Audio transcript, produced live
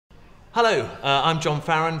Hello, I'm John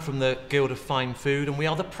Farrand from the Guild of Fine Food, and we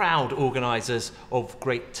are the proud organisers of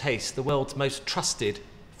Great Taste, the world's most trusted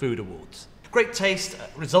food awards. Great Taste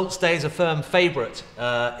Results Day is a firm favourite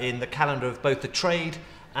in the calendar of both the trade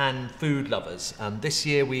and food lovers. This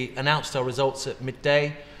year we announced our results at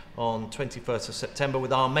midday on 21st of September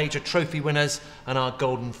with our major trophy winners and our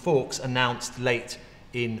golden forks announced late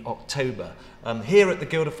in October. Here at the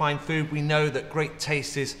Guild of Fine Food we know that great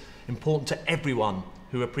taste is important to everyone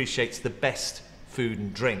who appreciates the best food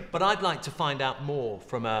and drink. But I'd like to find out more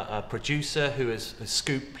from a producer who has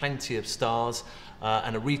scooped plenty of stars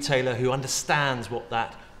and a retailer who understands what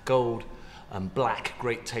that gold and black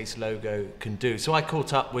Great Taste logo can do. So I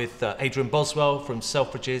caught up with Adrian Boswell from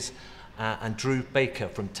Selfridges and Dhruv Baker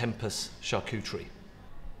from Tempus Charcutier.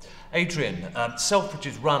 Adrian,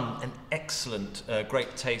 Selfridges run an excellent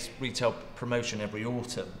Great Taste retail promotion every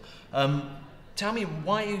autumn. Tell me,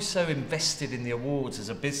 why are you so invested in the awards as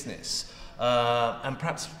a business? And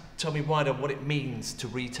perhaps tell me wider what it means to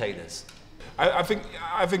retailers. I think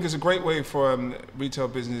it's a great way for retail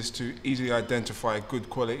business to easily identify good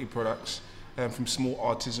quality products from small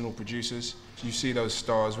artisanal producers. You see those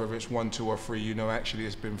stars, whether it's 1, 2 or 3, you know actually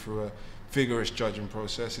it's been through a vigorous judging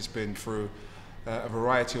process. It's been through a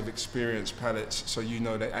variety of experienced palates, so you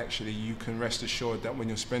know that actually you can rest assured that when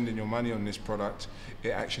you're spending your money on this product,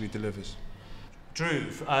 it actually delivers.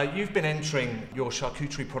 Dhruv, you've been entering your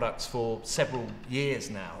charcuterie products for several years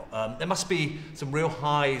now. There must be some real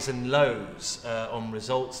highs and lows on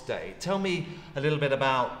results day. Tell me a little bit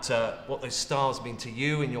about what those stars mean to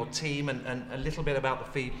you and your team, and a little bit about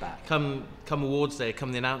the feedback. Come awards day,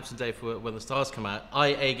 come the announcement day for when the stars come out,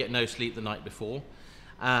 I get no sleep the night before.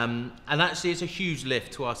 And actually it's a huge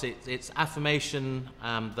lift to us. It's affirmation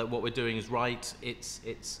that what we're doing is right.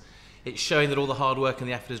 It's showing that all the hard work and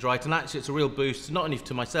the effort is right, and actually it's a real boost, not only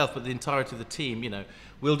to myself, but the entirety of the team. You know,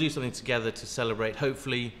 we'll do something together to celebrate,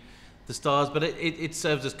 hopefully, the stars, but it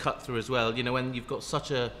serves as cut through as well. You know, when you've got such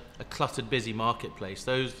a cluttered, busy marketplace,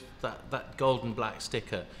 that gold and black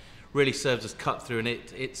sticker really serves as cut through, and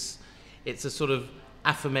it's a sort of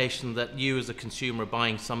affirmation that you as a consumer are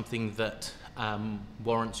buying something that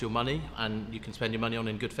warrants your money and you can spend your money on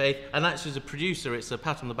in good faith. And actually as a producer, it's a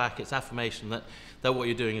pat on the back, it's affirmation that what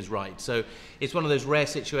you're doing is right. So it's one of those rare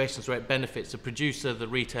situations where it benefits the producer, the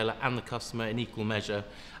retailer and the customer in equal measure.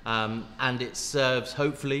 And it serves,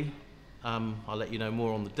 hopefully, I'll let you know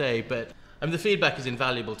more on the day, but the feedback is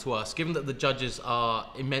invaluable to us, given that the judges are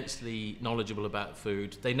immensely knowledgeable about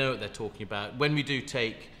food. They know what they're talking about. When we do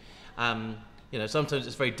take you know, sometimes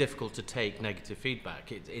it's very difficult to take negative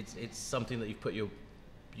feedback. It's something that you put your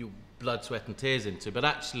blood, sweat and tears into, but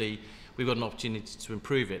actually we've got an opportunity to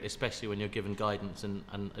improve it, especially when you're given guidance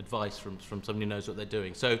and advice from somebody who knows what they're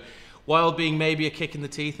doing. So while being maybe a kick in the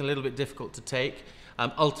teeth and a little bit difficult to take,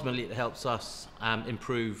 ultimately it helps us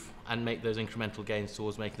improve and make those incremental gains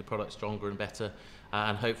towards making the product stronger and better,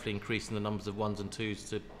 and hopefully increasing the numbers of 1s and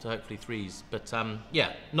 2s to hopefully 3s. But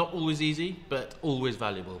yeah, not always easy, but always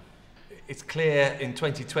valuable. It's clear in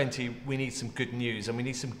 2020 we need some good news, and we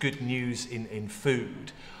need some good news in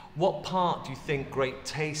food. What part do you think Great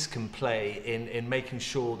Taste can play in making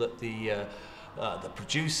sure that the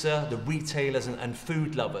producer, the retailers and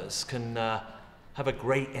food lovers can have a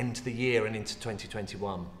great end to the year and into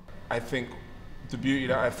 2021? I think the beauty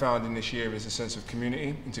that I found in this year is a sense of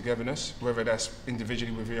community and togetherness, whether that's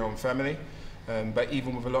individually with your own family, but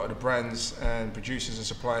even with a lot of the brands and producers and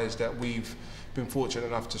suppliers that we've been fortunate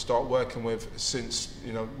enough to start working with since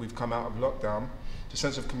we've come out of lockdown. The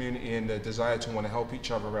sense of community and the desire to want to help each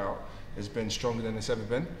other out has been stronger than it's ever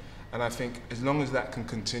been. And I think as long as that can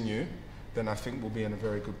continue, then I think we'll be in a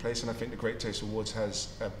very good place. And I think the Great Taste Awards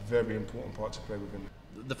has a very important part to play within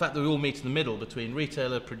it. The fact that we all meet in the middle between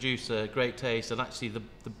retailer, producer, Great Taste, and actually the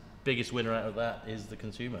biggest winner out of that is the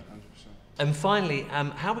consumer. 100%. And finally,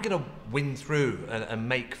 how are we going to win through and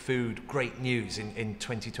make food great news in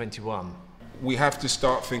 2021? We have to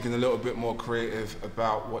start thinking a little bit more creative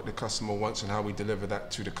about what the customer wants and how we deliver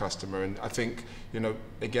that to the customer. And I think,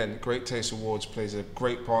 again, Great Taste Awards plays a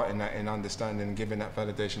great part in that, in understanding and giving that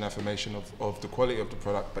validation, affirmation of the quality of the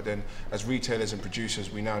product. But then as retailers and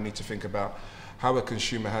producers, we now need to think about how are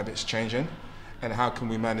consumer habits changing and how can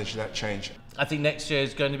we manage that change. I think next year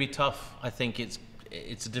is going to be tough. I think it's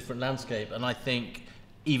a different landscape, and I think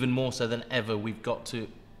even more so than ever we've got to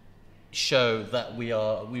show that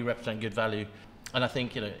we represent good value. And I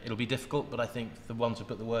think it'll be difficult, but I think the ones who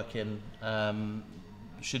put the work in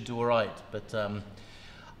should do all right. But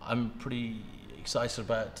I'm pretty excited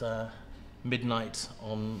about midnight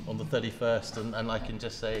on the 31st, and I can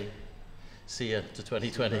just say see you to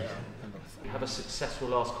 2020. Have a successful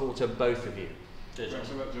last quarter, both of you. Cheers.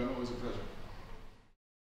 Thanks a lot, John. Always a pleasure.